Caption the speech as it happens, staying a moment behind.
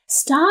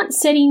start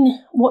setting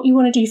what you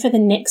want to do for the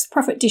next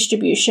profit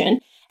distribution.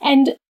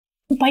 And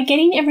by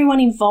getting everyone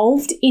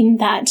involved in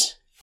that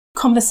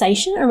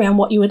conversation around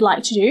what you would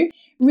like to do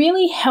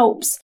really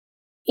helps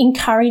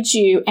encourage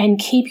you and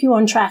keep you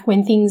on track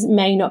when things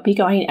may not be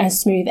going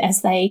as smooth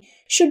as they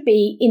should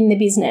be in the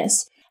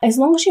business. As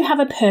long as you have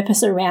a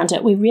purpose around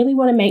it, we really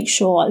want to make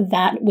sure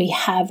that we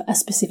have a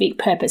specific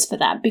purpose for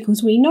that,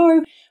 because we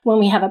know when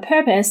we have a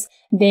purpose,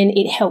 then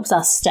it helps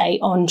us stay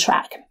on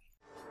track.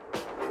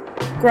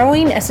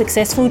 Growing a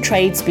successful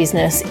trades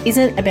business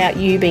isn't about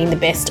you being the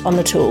best on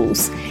the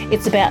tools.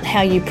 It's about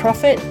how you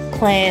profit,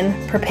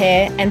 plan,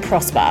 prepare, and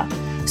prosper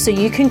so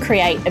you can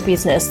create a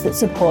business that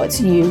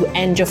supports you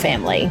and your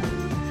family.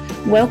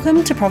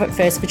 Welcome to Profit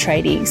First for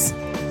Tradies.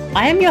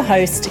 I am your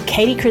host,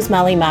 Katie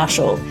Krismali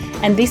Marshall,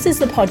 and this is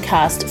the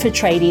podcast for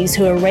tradies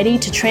who are ready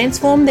to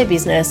transform their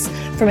business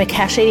from a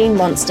cash-eating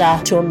monster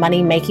to a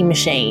money-making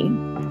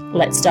machine.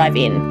 Let's dive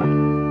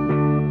in.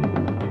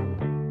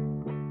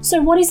 So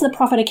what is the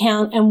profit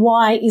account and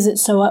why is it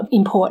so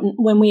important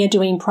when we are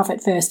doing profit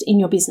first in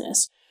your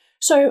business?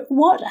 So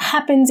what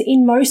happens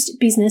in most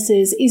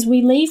businesses is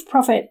we leave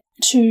profit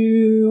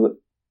to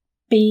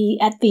be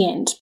at the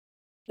end.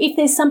 If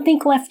there's something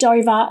left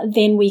over,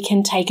 then we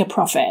can take a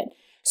profit.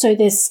 So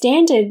the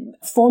standard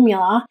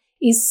formula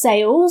is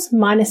sales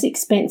minus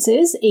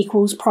expenses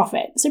equals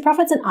profit. So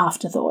profit's an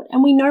afterthought.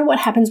 And we know what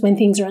happens when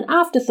things are an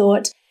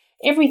afterthought.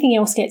 Everything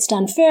else gets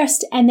done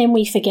first and then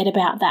we forget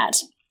about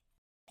that.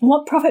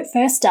 What Profit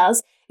First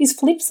does is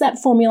flips that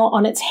formula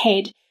on its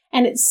head,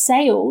 and it's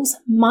sales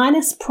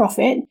minus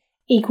profit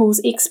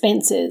equals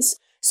expenses.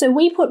 So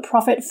we put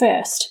profit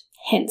first,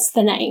 hence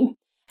the name.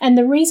 And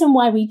the reason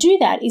why we do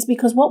that is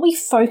because what we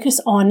focus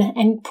on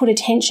and put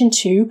attention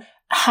to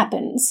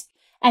happens.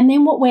 And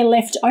then what we're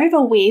left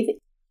over with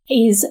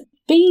is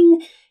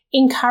being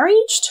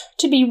encouraged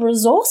to be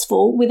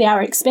resourceful with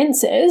our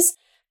expenses,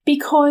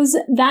 because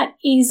that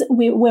is,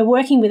 we're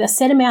working with a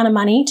set amount of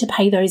money to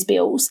pay those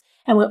bills.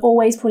 And we're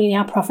always putting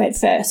our profit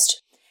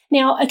first.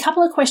 Now, a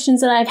couple of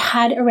questions that I've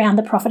had around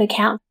the profit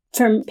account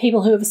from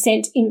people who have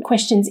sent in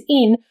questions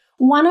in,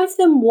 one of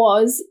them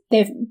was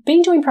they've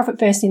been doing profit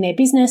first in their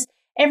business,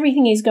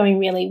 everything is going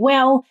really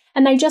well,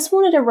 and they just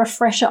wanted a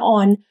refresher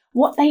on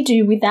what they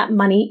do with that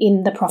money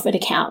in the profit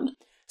account.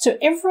 So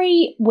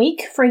every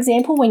week, for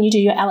example, when you do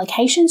your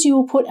allocations, you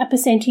will put a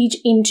percentage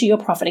into your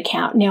profit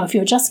account. Now, if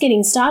you're just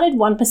getting started,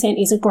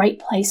 1% is a great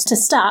place to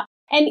start.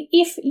 And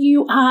if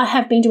you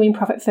have been doing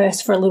profit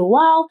first for a little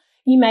while,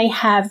 you may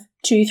have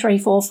 2, 3,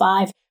 4,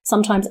 5,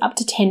 sometimes up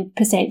to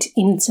 10%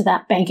 into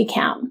that bank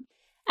account.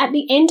 At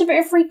the end of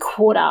every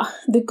quarter,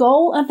 the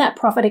goal of that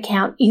profit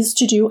account is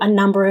to do a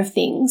number of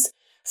things.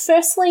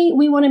 Firstly,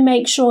 we want to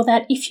make sure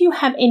that if you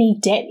have any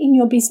debt in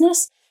your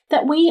business,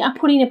 that we are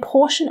putting a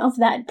portion of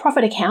that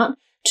profit account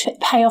to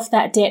pay off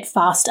that debt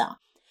faster.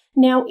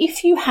 Now,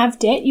 if you have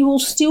debt, you will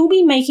still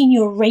be making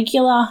your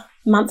regular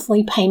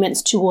monthly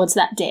payments towards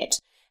that debt.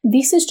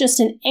 This is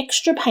just an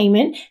extra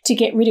payment to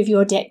get rid of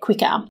your debt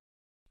quicker.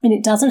 And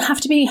it doesn't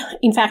have to be,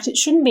 in fact, it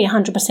shouldn't be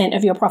 100%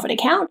 of your profit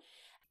account.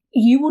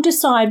 You will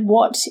decide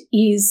what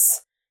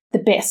is the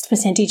best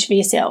percentage for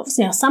yourselves.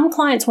 Now, some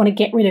clients want to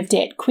get rid of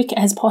debt quick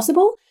as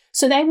possible,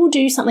 so they will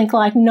do something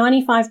like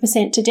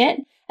 95% to debt,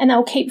 and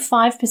they'll keep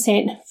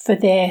 5% for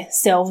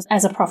themselves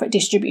as a profit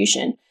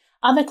distribution.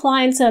 Other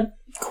clients are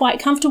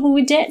quite comfortable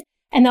with debt,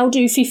 and they'll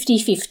do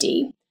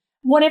 50-50.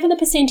 Whatever the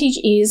percentage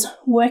is,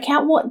 work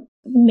out what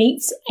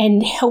meets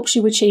and helps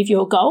you achieve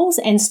your goals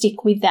and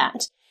stick with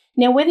that.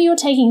 Now, whether you're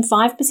taking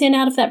 5%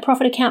 out of that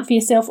profit account for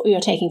yourself or you're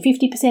taking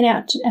 50%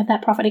 out of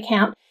that profit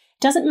account,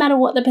 doesn't matter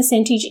what the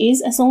percentage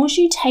is, as long as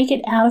you take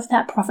it out of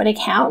that profit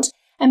account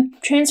and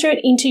transfer it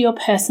into your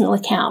personal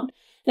account.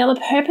 Now, the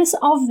purpose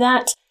of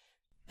that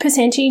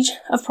percentage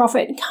of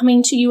profit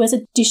coming to you as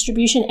a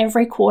distribution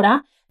every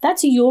quarter,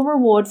 that's your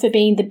reward for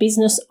being the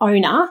business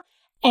owner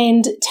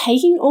and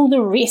taking all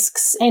the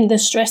risks and the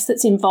stress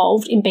that's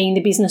involved in being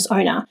the business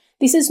owner.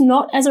 This is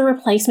not as a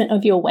replacement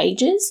of your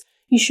wages.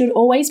 You should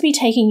always be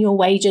taking your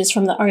wages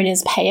from the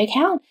owner's pay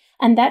account,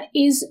 and that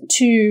is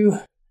to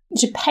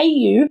pay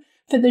you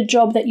for the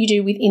job that you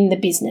do within the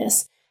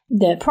business.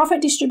 The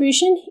profit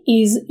distribution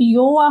is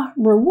your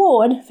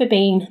reward for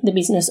being the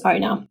business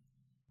owner.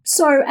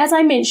 So as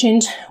I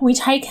mentioned, we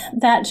take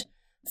that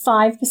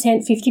 5%,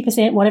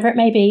 50%, whatever it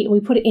may be, we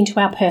put it into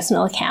our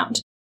personal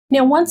account.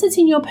 Now, once it's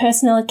in your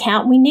personal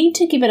account, we need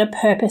to give it a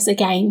purpose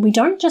again. We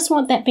don't just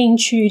want that being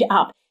chewed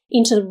up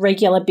into the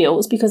regular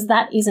bills, because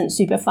that isn't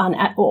super fun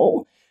at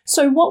all.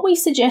 So what we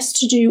suggest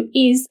to do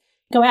is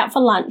go out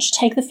for lunch,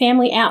 take the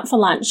family out for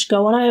lunch,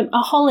 go on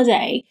a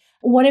holiday,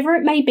 whatever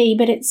it may be,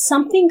 but it's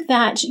something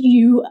that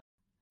you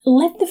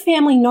let the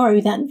family know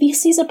that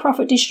this is a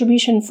profit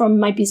distribution from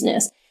my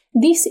business.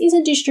 This is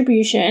a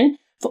distribution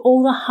for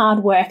all the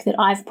hard work that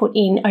I've put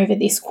in over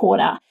this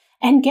quarter,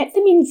 and get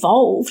them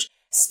involved.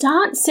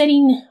 Start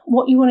setting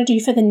what you want to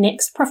do for the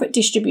next profit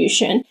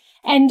distribution.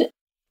 And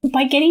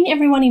by getting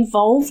everyone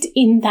involved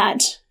in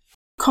that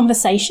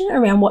conversation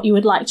around what you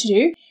would like to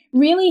do,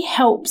 really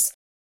helps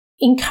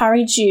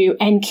encourage you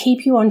and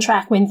keep you on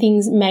track when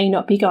things may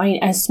not be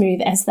going as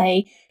smooth as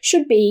they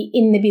should be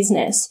in the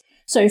business.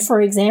 So for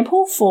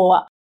example,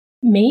 for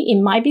me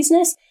in my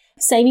business,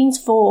 savings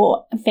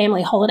for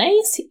family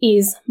holidays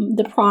is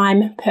the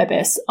prime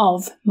purpose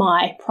of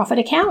my profit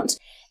account.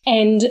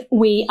 And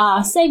we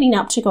are saving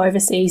up to go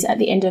overseas at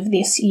the end of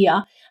this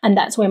year. And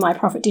that's where my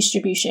profit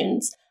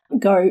distributions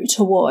go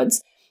towards.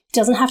 It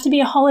doesn't have to be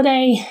a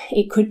holiday.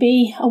 It could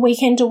be a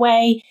weekend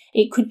away.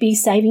 It could be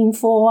saving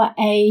for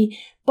a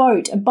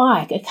boat, a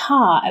bike, a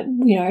car,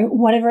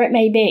 whatever it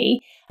may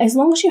be. As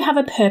long as you have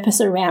a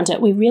purpose around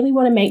it, we really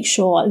want to make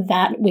sure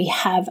that we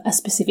have a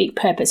specific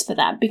purpose for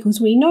that,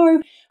 because we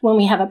know when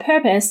we have a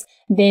purpose,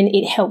 then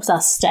it helps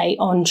us stay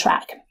on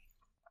track.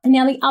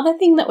 Now, the other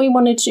thing that we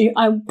wanted to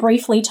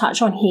briefly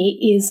touch on here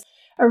is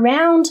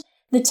around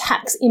the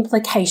tax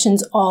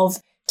implications of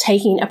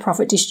taking a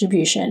profit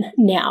distribution.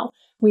 Now,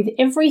 with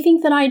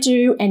everything that I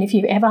do, and if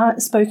you've ever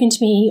spoken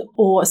to me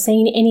or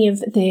seen any of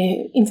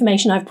the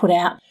information I've put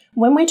out,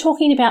 when we're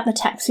talking about the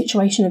tax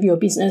situation of your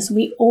business,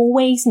 we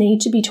always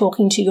need to be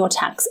talking to your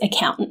tax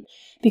accountant,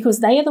 because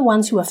they are the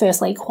ones who are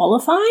firstly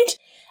qualified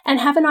and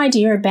have an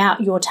idea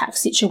about your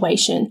tax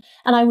situation.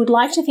 And I would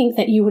like to think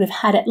that you would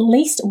have had at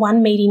least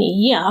one meeting a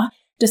year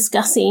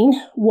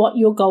discussing what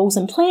your goals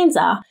and plans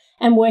are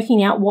and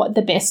working out what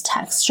the best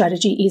tax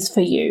strategy is for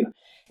you.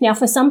 Now,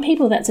 for some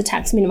people, that's a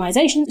tax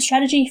minimization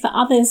strategy. For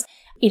others,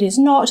 it is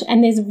not.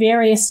 And there's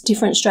various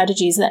different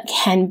strategies that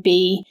can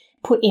be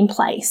put in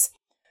place.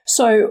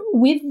 So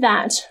with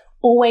that,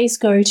 always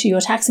go to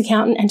your tax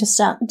accountant and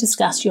to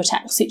discuss your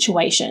tax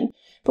situation.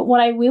 But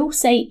what I will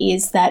say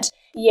is that,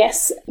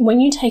 yes,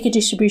 when you take a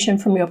distribution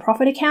from your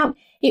profit account,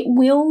 it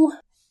will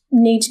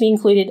need to be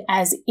included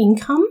as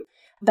income.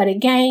 But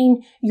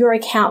again, your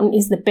accountant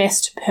is the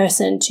best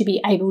person to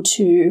be able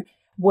to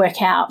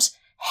work out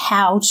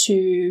how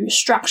to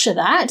structure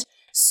that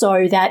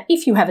so that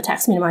if you have a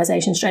tax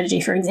minimization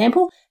strategy, for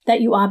example, that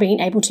you are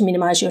being able to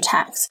minimize your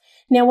tax.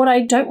 Now, what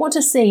I don't want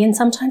to see, and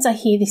sometimes I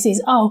hear this,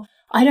 is,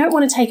 I don't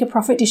want to take a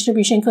profit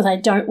distribution because I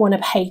don't want to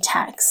pay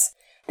tax.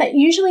 That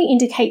usually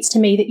indicates to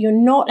me that you're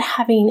not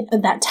having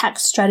that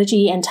tax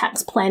strategy and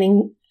tax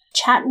planning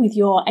chat with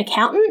your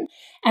accountant.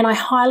 And I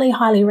highly,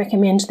 highly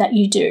recommend that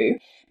you do,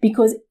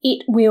 because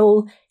it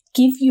will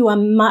give you a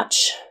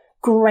much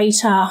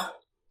greater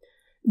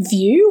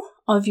view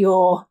of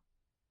your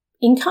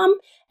income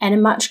and a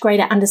much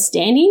greater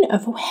understanding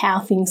of how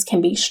things can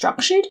be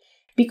structured,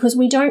 because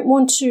we don't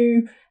want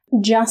to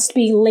just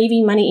be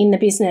leaving money in the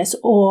business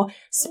or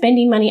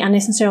spending money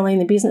unnecessarily in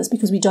the business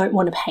because we don't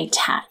want to pay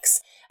tax.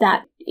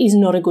 That is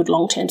not a good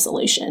long-term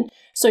solution.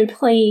 So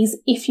please,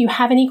 if you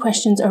have any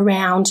questions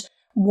around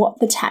what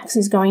the tax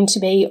is going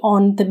to be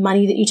on the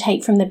money that you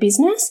take from the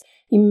business,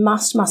 you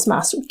must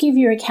give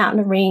your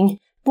accountant a ring,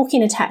 book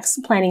in a tax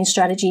planning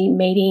strategy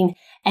meeting,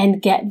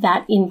 and get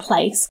that in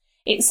place.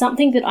 It's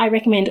something that I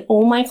recommend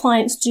all my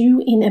clients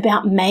do in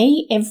about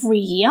May every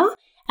year,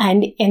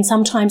 and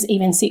sometimes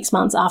even 6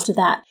 months after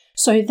that,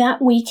 so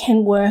that we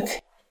can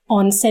work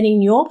on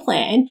setting your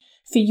plan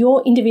for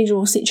your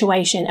individual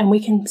situation, and we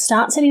can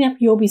start setting up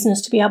your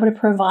business to be able to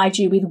provide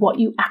you with what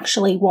you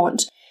actually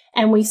want.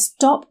 And we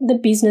stop the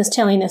business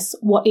telling us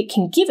what it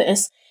can give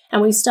us,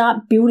 and we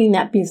start building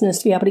that business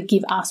to be able to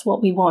give us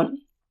what we want.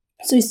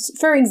 So,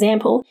 for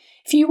example,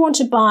 if you want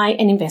to buy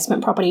an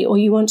investment property or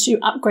you want to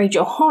upgrade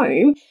your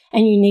home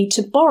and you need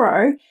to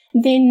borrow,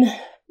 then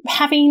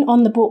having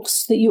on the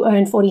books that you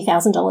earn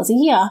 $40,000 a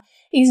year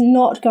is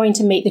not going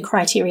to meet the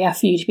criteria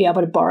for you to be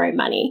able to borrow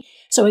money.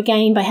 So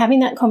again, by having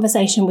that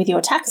conversation with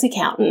your tax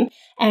accountant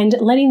and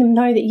letting them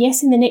know that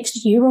yes, in the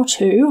next year or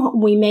two,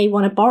 we may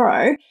want to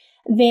borrow,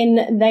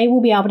 then they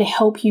will be able to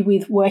help you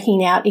with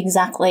working out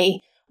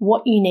exactly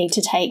what you need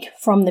to take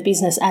from the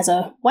business as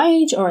a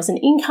wage or as an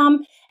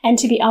income, and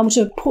to be able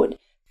to put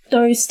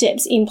those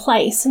steps in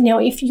place. Now,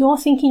 if you're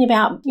thinking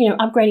about,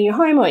 upgrading your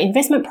home or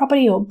investment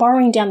property or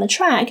borrowing down the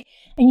track,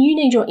 and you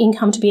need your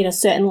income to be at a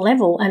certain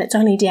level and it's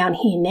only down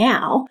here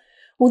now,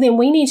 well, then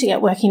we need to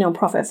get working on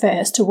profit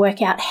first to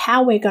work out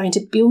how we're going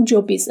to build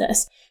your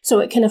business so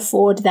it can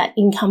afford that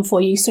income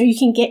for you so you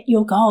can get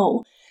your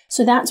goal.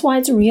 So that's why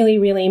it's really,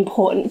 really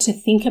important to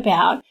think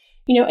about,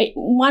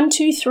 1,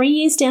 2, 3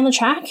 years down the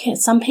track.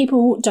 Some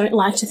people don't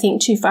like to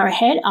think too far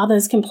ahead.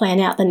 Others can plan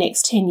out the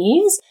next 10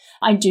 years.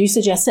 I do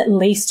suggest at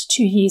least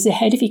 2 years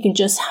ahead if you can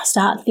just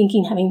start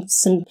thinking, having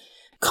some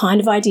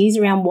kind of ideas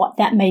around what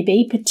that may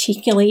be,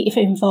 particularly if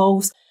it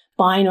involves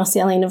buying or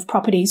selling of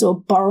properties or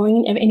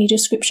borrowing of any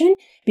description,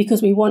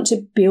 because we want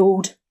to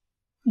build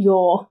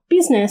your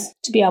business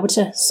to be able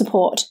to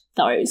support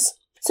those.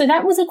 So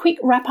that was a quick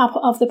wrap up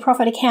of the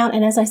profit account.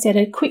 And as I said,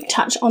 a quick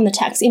touch on the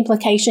tax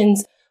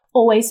implications.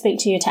 Always speak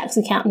to your tax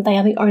accountant. They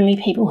are the only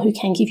people who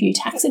can give you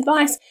tax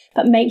advice,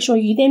 but make sure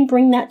you then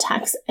bring that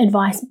tax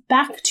advice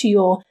back to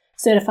your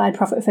certified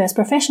Profit First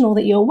professional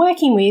that you're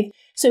working with,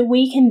 so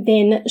we can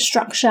then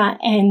structure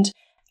and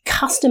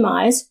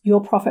customize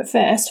your Profit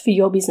First for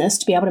your business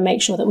to be able to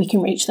make sure that we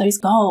can reach those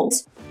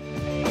goals.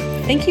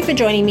 Thank you for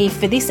joining me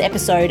for this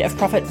episode of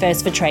Profit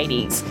First for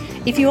Tradies.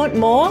 If you want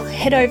more,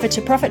 head over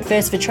to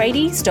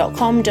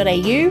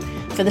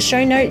profitfirstfortradies.com.au for the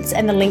show notes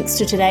and the links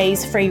to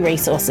today's free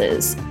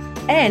resources.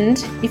 And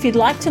if you'd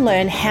like to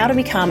learn how to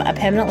become a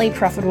permanently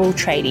profitable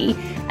tradie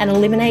and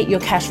eliminate your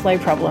cash flow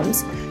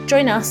problems,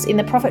 join us in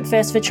the Profit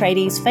First for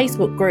Tradies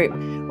Facebook group,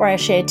 where I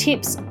share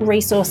tips,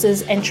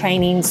 resources and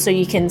trainings so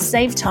you can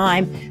save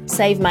time,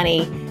 save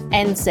money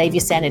and save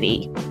your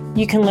sanity.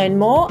 You can learn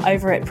more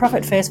over at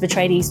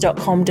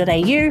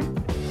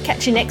profitfirstfortradies.com.au.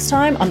 Catch you next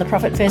time on the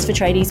Profit First for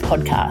Tradies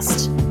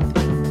podcast.